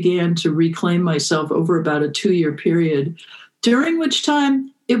slowly began to reclaim myself over about a 2-year period, during which time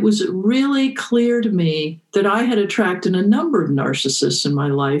it was really clear to me that I had attracted a number of narcissists in my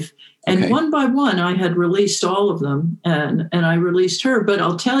life. And one by one, I had released all of them, and I released her. But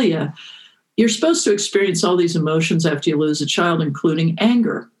I'll tell you, you're supposed to experience all these emotions after you lose a child, including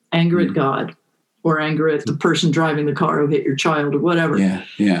anger at God, or anger at the person driving the car who hit your child, or whatever. Yeah,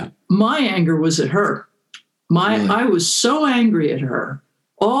 yeah. My anger was at her. I was so angry at her.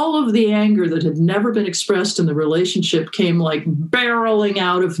 All of the anger that had never been expressed in the relationship came like barreling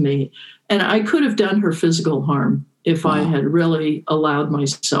out of me. And I could have done her physical harm if I had really allowed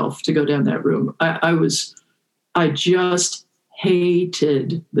myself to go down that room. I just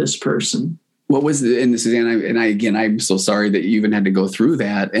hated this person. What was and Suzanne, I'm so sorry that you even had to go through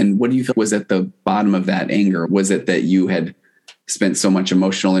that. And what do you feel was at the bottom of that anger? Was it that you had spent so much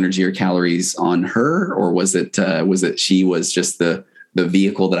emotional energy or calories on her, or was it she was just the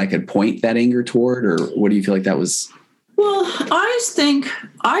vehicle that I could point that anger toward, or what do you feel like that was? Well,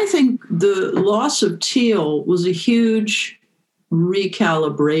 I think the loss of Teal was a huge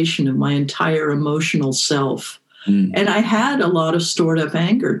recalibration of my entire emotional self. And I had a lot of stored up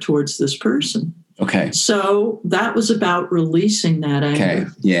anger towards this person. Okay. So that was about releasing that anger. Okay.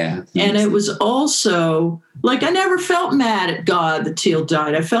 Yeah. And it was also like, I never felt mad at God that Teal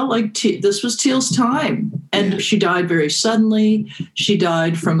died. I felt like this was Teal's time. And she died very suddenly. She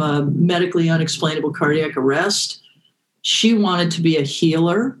died from a medically unexplainable cardiac arrest. She wanted to be a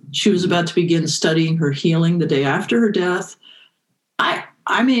healer. She was about to begin studying her healing the day after her death.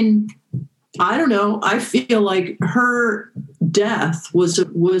 I mean, I don't know. I feel like her death was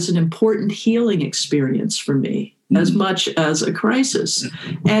an important healing experience for me, as much as a crisis.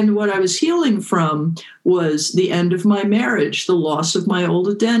 And what I was healing from was the end of my marriage, the loss of my old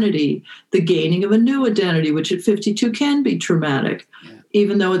identity, the gaining of a new identity, which at 52 can be traumatic,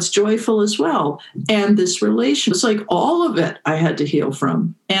 even though it's joyful as well. And this relation, it's like all of it I had to heal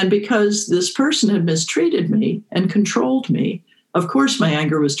from. And because this person had mistreated me and controlled me, of course, my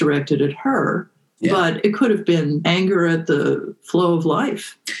anger was directed at her. but it could have been anger at the flow of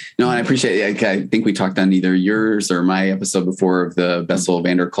life. No, and I appreciate it. I think we talked on either yours or my episode before of the Bessel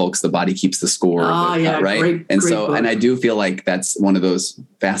van der Kolk's The Body Keeps the Score. Right. Great book. And I do feel like that's one of those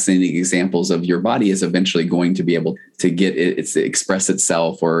fascinating examples of your body is eventually going to be able to get it to express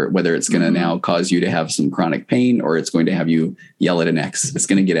itself, or whether it's going to now cause you to have some chronic pain, or it's going to have you yell at an ex. It's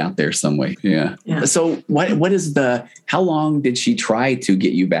going to get out there some way. Yeah. So what is how long did she try to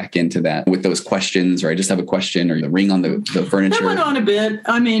get you back into that with those questions, or I just have a question, or the ring on the furniture? That went on a bit.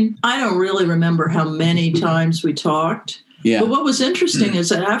 I mean, I don't really remember how many times we talked. Yeah. But what was interesting is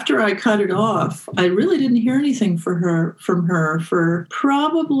that after I cut it off, I really didn't hear anything from her for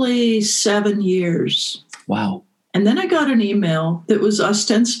probably 7 years. Wow. And then I got an email that was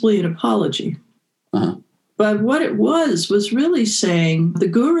ostensibly an apology. Uh-huh. But what it was really saying, the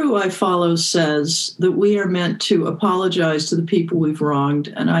guru I follow says that we are meant to apologize to the people we've wronged,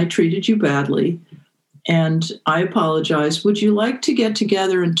 and I treated you badly, and I apologize. Would you like to get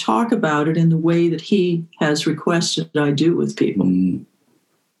together and talk about it in the way that he has requested I do with people? And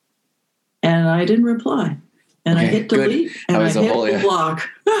I didn't reply. And I hit delete, and I hit block.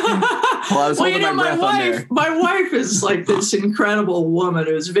 Well, I was holding my breath on there. My wife is like this incredible woman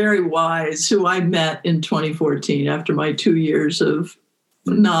who's very wise, who I met in 2014 after my 2 years of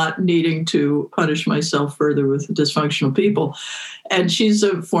not needing to punish myself further with dysfunctional people. And she's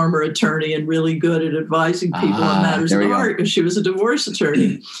a former attorney and really good at advising people on matters of art, because she was a divorce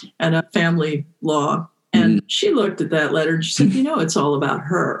attorney and a family law. And she looked at that letter and she said, it's all about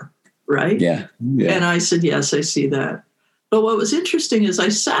her, right? Yeah. And I said, yes, I see that. But what was interesting is I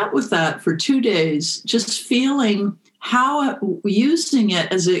sat with that for 2 days, just feeling how using it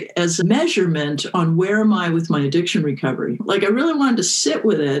as a measurement on where am I with my addiction recovery. Like I really wanted to sit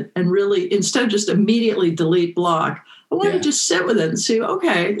with it and really, instead of just immediately delete block, I wanted to just sit with it and see,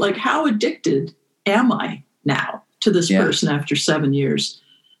 okay, like how addicted am I now to this person after 7 years?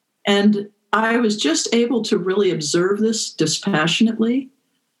 And I was just able to really observe this dispassionately,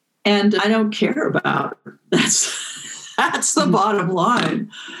 and I don't care about it. That's the bottom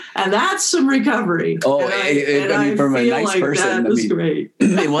line. And that's some recovery. Oh, from a nice person. That was great.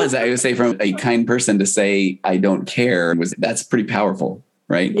 It was. I would say from a kind person to say, I don't care, that's pretty powerful,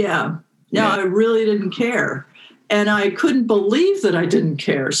 right? Yeah. No, I really didn't care. And I couldn't believe that I didn't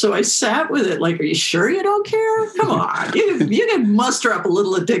care. So I sat with it like, are you sure you don't care? Come on. You can muster up a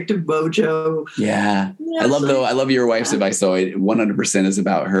little addictive mojo. Yeah. I love your wife's advice. So it 100% is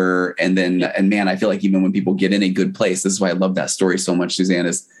about her. And then, and man, I feel like even when people get in a good place, this is why I love that story so much, Suzanne,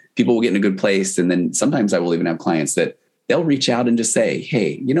 is people will get in a good place. And then sometimes I will even have clients that they'll reach out and just say,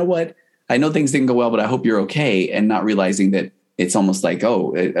 hey, you know what? I know things didn't go well, but I hope you're okay. And not realizing that it's almost like,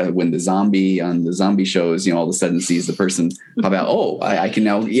 when the zombie on the zombie shows, all of a sudden sees the person pop out. I can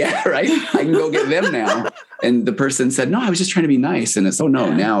now. Yeah, right. I can go get them now. And the person said, no, I was just trying to be nice. And it's,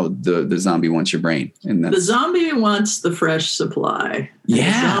 now the zombie wants your brain. And the zombie wants the fresh supply.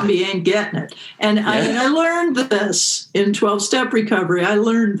 Yeah. The zombie ain't getting it. And I learned this in 12-step recovery. I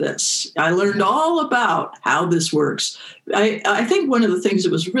learned this. I learned all about how this works. I think one of the things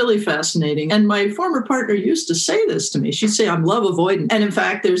that was really fascinating, and my former partner used to say this to me, she'd say, I'm love avoidant. And in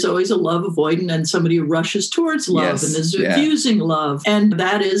fact, there's always a love avoidant and somebody who rushes towards love and is diffusing love. And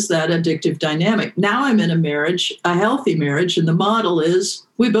that is that addictive dynamic. Now I'm in a marriage, a healthy marriage, and the model is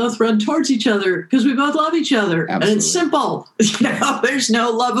we both run towards each other because we both love each other. Absolutely. And it's simple. There's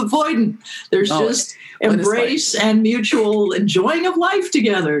no love avoidant. There's just embrace and mutual enjoying of life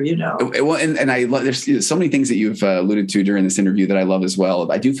together, Well, and I love, there's so many things that you've alluded to during this interview that I love as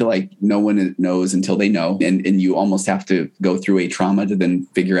well. I do feel like no one knows until they know. And you almost have to go through a trauma to then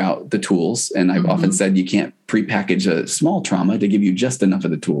figure out the tools. And I've often said you can't prepackage a small trauma to give you just enough of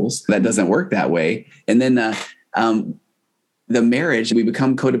the tools. That doesn't work that way. And then, the marriage, we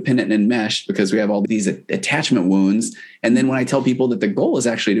become codependent and enmeshed because we have all these attachment wounds. And then when I tell people that the goal is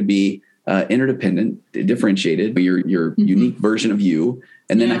actually to be interdependent, differentiated, your unique version of you.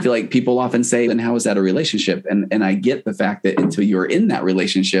 And then I feel like people often say, then how is that a relationship? And I get the fact that until you're in that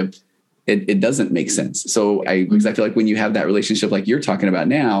relationship, it doesn't make sense. So because I feel like when you have that relationship like you're talking about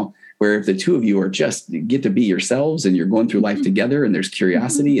now, where if the two of you are just get to be yourselves and you're going through life together and there's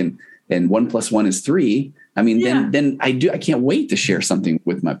curiosity and 1 + 1 is 3. I mean, then I can't wait to share something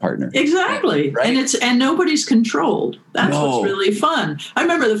with my partner. Exactly. Right? And nobody's controlled. That's what's really fun. I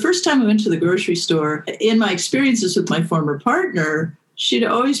remember the first time I went to the grocery store, in my experiences with my former partner, she'd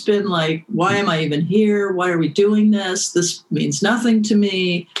always been like, why am I even here? Why are we doing this? This means nothing to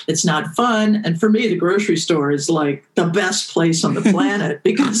me. It's not fun. And for me, the grocery store is like the best place on the planet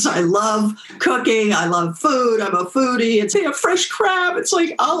because I love cooking. I love food. I'm a foodie. It's a fresh crab. It's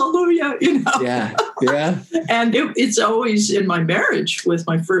like, hallelujah, Yeah. And it's always in my marriage with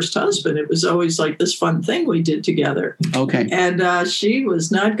my first husband. It was always like this fun thing we did together. Okay. And she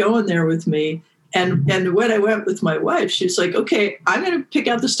was not going there with me. And when I went with my wife, she was like, okay, I'm going to pick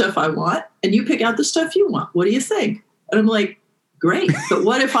out the stuff I want and you pick out the stuff you want. What do you think? And I'm like, great. But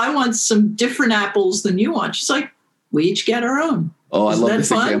what if I want some different apples than you want? She's like, we each get our own. Oh, I love this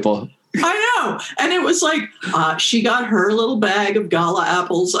fun? example. I know. And it was like, she got her little bag of Gala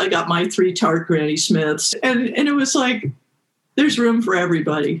apples. I got my 3 tart Granny Smiths. And it was like, there's room for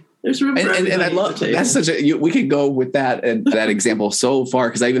everybody. There's room for everybody. And I love that's such a, we could go with that and that example so far.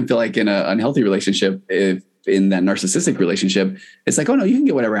 Cause I even feel like in an unhealthy relationship, if in that narcissistic relationship, it's like, oh no, you can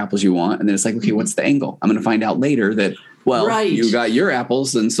get whatever apples you want. And then it's like, okay, what's the angle? I'm going to find out later that, well, you got your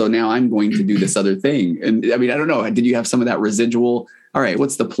apples. And so now I'm going to do this other thing. And I mean, I don't know. Did you have some of that residual? All right,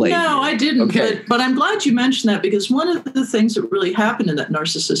 what's the play? No, here? I didn't. Okay. But I'm glad you mentioned that because one of the things that really happened in that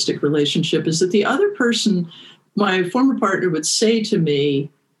narcissistic relationship is that the other person, my former partner, would say to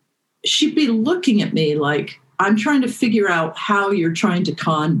me, she'd be looking at me like, I'm trying to figure out how you're trying to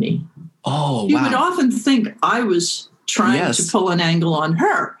con me. Oh, You wow. would often think I was trying to pull an angle on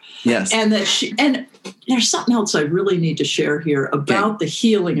her. Yes. And and there's something else I really need to share here about the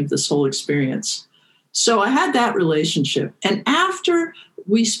healing of this whole experience. So I had that relationship. And after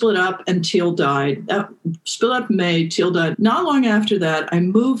we split up and Teal died, split up in May, Teal died. Not long after that, I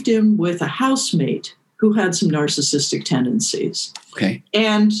moved in with a housemate who had some narcissistic tendencies. Okay.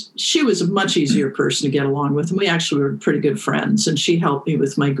 And she was a much easier person to get along with. And we actually were pretty good friends. And she helped me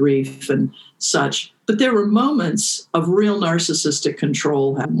with my grief and such. But there were moments of real narcissistic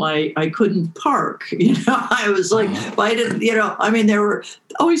control. I couldn't park. I was like, I didn't, there were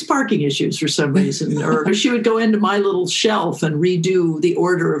always parking issues for some reason. Or she would go into my little shelf and redo the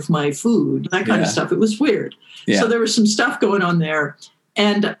order of my food, that kind of stuff. It was weird. Yeah. So there was some stuff going on there.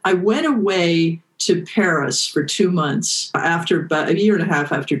 And I went away to Paris for 2 months after about a year and a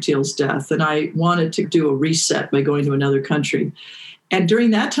half after Teal's death. And I wanted to do a reset by going to another country. And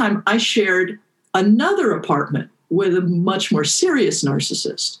during that time, I shared another apartment with a much more serious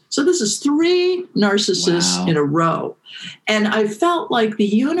narcissist. So this is 3 narcissists in a row. And I felt like the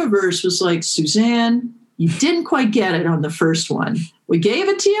universe was like, Suzanne, you didn't quite get it on the first one. We gave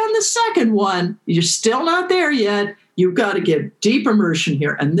it to you on the second one. You're still not there yet. You've got to get deep immersion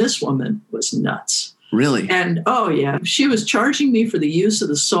here. And this woman was nuts. Really? And, she was charging me for the use of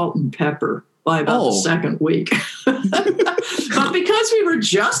the salt and pepper by about the second week. But because we were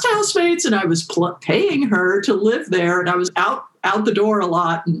just housemates and I was paying her to live there and I was out the door a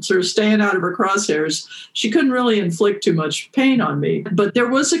lot and sort of staying out of her crosshairs, she couldn't really inflict too much pain on me. But there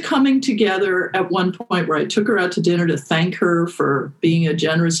was a coming together at one point where I took her out to dinner to thank her for being a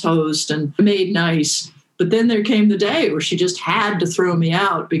generous host and made nice. But then there came the day where she just had to throw me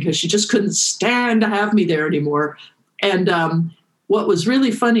out because she just couldn't stand to have me there anymore. And what was really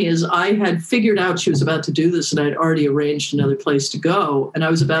funny is I had figured out she was about to do this and I'd already arranged another place to go. And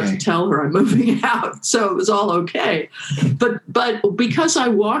I was about to tell her I'm moving out. So it was all okay. But because I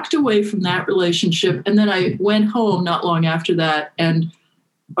walked away from that relationship and then I went home not long after that and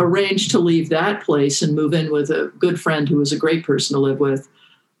arranged to leave that place and move in with a good friend who was a great person to live with,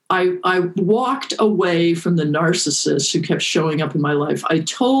 I walked away from the narcissists who kept showing up in my life. I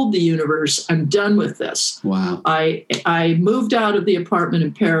told the universe, I'm done with this. Wow. I moved out of the apartment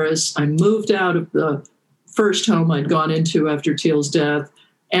in Paris. I moved out of the first home I'd gone into after Teal's death.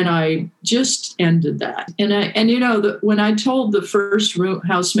 And I just ended that. When I told the first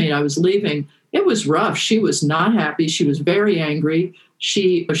housemate I was leaving, it was rough. She was not happy. She was very angry.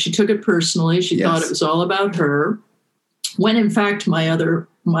 She took it personally. She thought it was all about her. When in fact,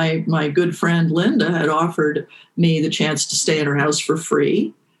 my good friend Linda had offered me the chance to stay in her house for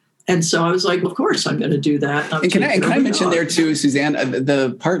free. And so I was like, of course I'm going to do that. And can I mention there too, Suzanne,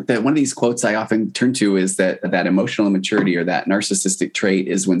 the part that one of these quotes I often turn to is that emotional immaturity or that narcissistic trait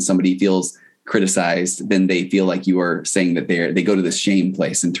is when somebody feels criticized, then they feel like you are saying that they go to this shame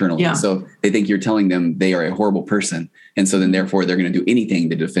place internally. Yeah. So they think you're telling them they are a horrible person. And so then therefore they're going to do anything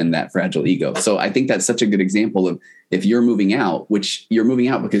to defend that fragile ego. So I think that's such a good example of if you're moving out, which you're moving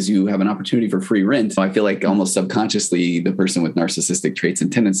out because you have an opportunity for free rent. So I feel like almost subconsciously the person with narcissistic traits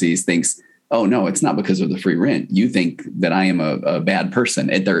and tendencies thinks, oh no, it's not because of the free rent. You think that I am a bad person.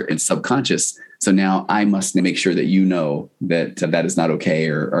 It's subconscious. So now I must make sure that you know that that is not okay,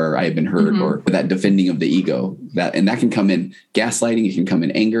 or I have been hurt, or that defending of the ego. And that can come in gaslighting. It can come in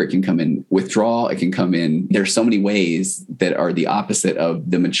anger. It can come in withdrawal. It can come in. There's so many ways that are the opposite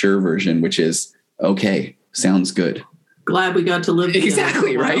of the mature version, which is, okay, sounds good. Glad we got to live together.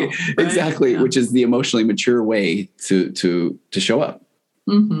 Exactly, right? Exactly, yeah. Which is the emotionally mature way to show up.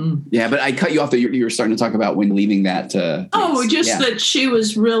 Mm-hmm. Yeah, but I cut you off. That you were starting to talk about when leaving that. That she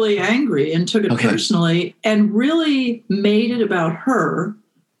was really angry and took it personally and really made it about her,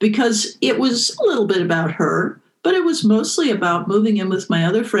 because it was a little bit about her, but it was mostly about moving in with my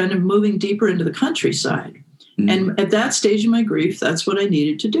other friend and moving deeper into the countryside. Mm-hmm. And at that stage of my grief, that's what I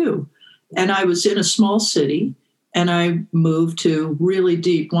needed to do. And I was in a small city. And I moved to really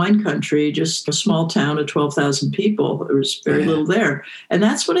deep wine country, just a small town of 12,000 people. There was very little there. And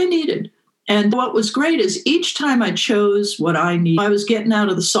that's what I needed. And what was great is each time I chose what I needed, I was getting out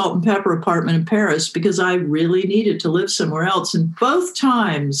of the salt and pepper apartment in Paris because I really needed to live somewhere else. And both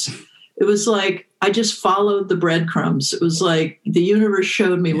times it was like I just followed the breadcrumbs. It was like the universe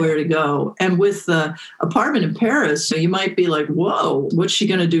showed me where to go. And with the apartment in Paris, you might be like, whoa, what's she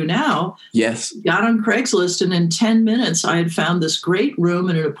going to do now? Yes. Got on Craigslist, and in 10 minutes, I had found this great room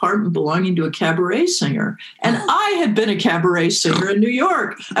in an apartment belonging to a cabaret singer. And I had been a cabaret singer in New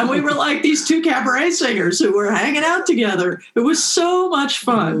York. And we were like these two cabaret singers who were hanging out together. It was so much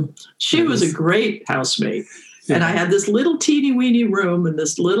fun. She was a great housemate. And I had this little teeny weeny room in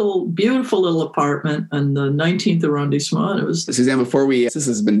this little beautiful little apartment in the 19th arrondissement. It was Suzanne, this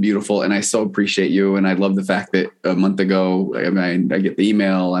has been beautiful. And I so appreciate you. And I love the fact that a month ago, I get the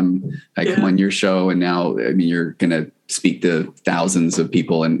email, I come on your show, and now, you're going to speak to thousands of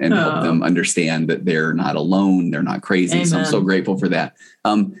people and help them understand that they're not alone. They're not crazy. Amen. So I'm so grateful for that.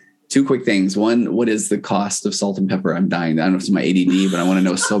 Two quick things. One, what is the cost of salt and pepper? I'm dying. I don't know if it's my ADD, but I want to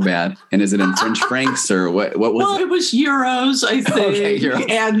know so bad. And is it in French francs or what was it? Well, it was euros, I think. Okay, euros.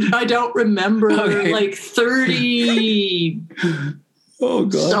 And I don't remember, like 30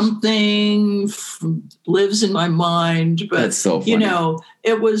 something lives in my mind. But, that's so funny.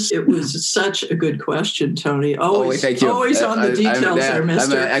 It was such a good question, Tony. Thank you. Always on the details there,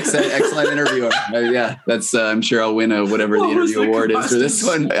 mister. I'm an excellent interviewer. That's I'm sure I'll win whatever the interview award is for this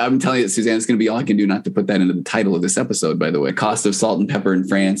one. I'm telling you, Suzanne, it's going to be all I can do not to put that into the title of this episode, by the way. Cost of salt and pepper in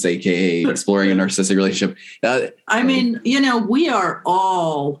France, aka exploring a narcissistic relationship. We are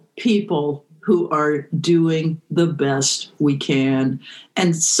all people who are doing the best we can.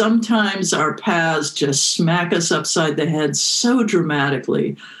 And sometimes our paths just smack us upside the head so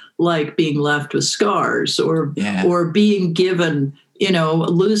dramatically, like being left with scars or being given,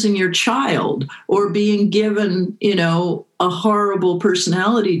 losing your child, or being given, a horrible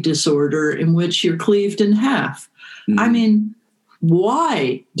personality disorder in which you're cleaved in half. Mm.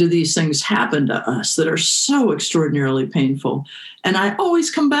 Why do these things happen to us that are so extraordinarily painful? And I always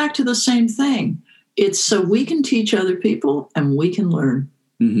come back to the same thing. It's so we can teach other people and we can learn.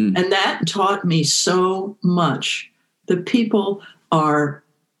 Mm-hmm. And that taught me so much. That people are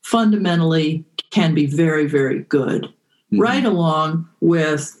fundamentally can be very, very good. Mm-hmm. Right along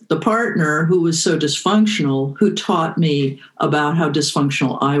with the partner who was so dysfunctional, who taught me about how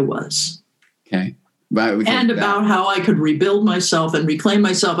dysfunctional I was. Okay. About how I could rebuild myself and reclaim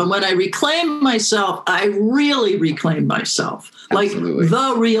myself. And when I reclaimed myself, I really reclaimed myself. Absolutely. Like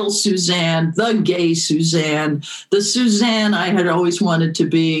the real Suzanne, the gay Suzanne, the Suzanne I had always wanted to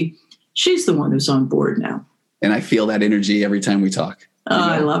be. She's the one who's on board now. And I feel that energy every time we talk.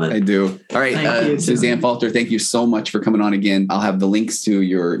 I love it. I do. All right. Suzanne Falter, thank you so much for coming on again. I'll have the links to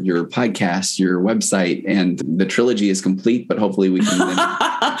your podcast, your website, and the trilogy is complete, but hopefully we can then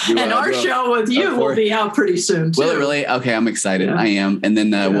and our show with you will be out pretty soon too. Will it really? Okay, I'm excited. Yeah. I am. And then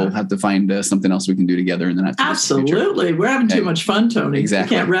we'll have to find something else we can do together. And then absolutely. We're having too much fun, Tony.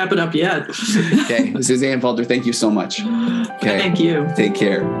 Exactly. We can't wrap it up yet. Okay. Suzanne Falter, thank you so much. Okay. Thank you. Take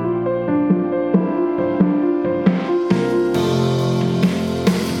care.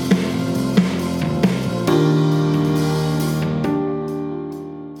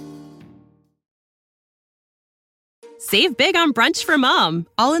 Save big on brunch for mom,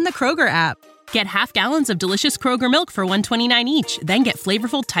 all in the Kroger app. Get half gallons of delicious Kroger milk for $1.29 each. Then get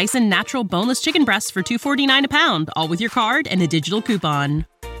flavorful Tyson natural boneless chicken breasts for $2.49 a pound, all with your card and a digital coupon.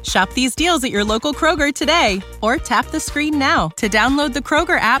 Shop these deals at your local Kroger today, or tap the screen now to download the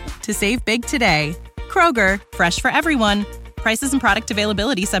Kroger app to save big today. Kroger, fresh for everyone. Prices and product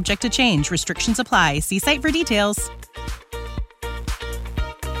availability subject to change. Restrictions apply. See site for details.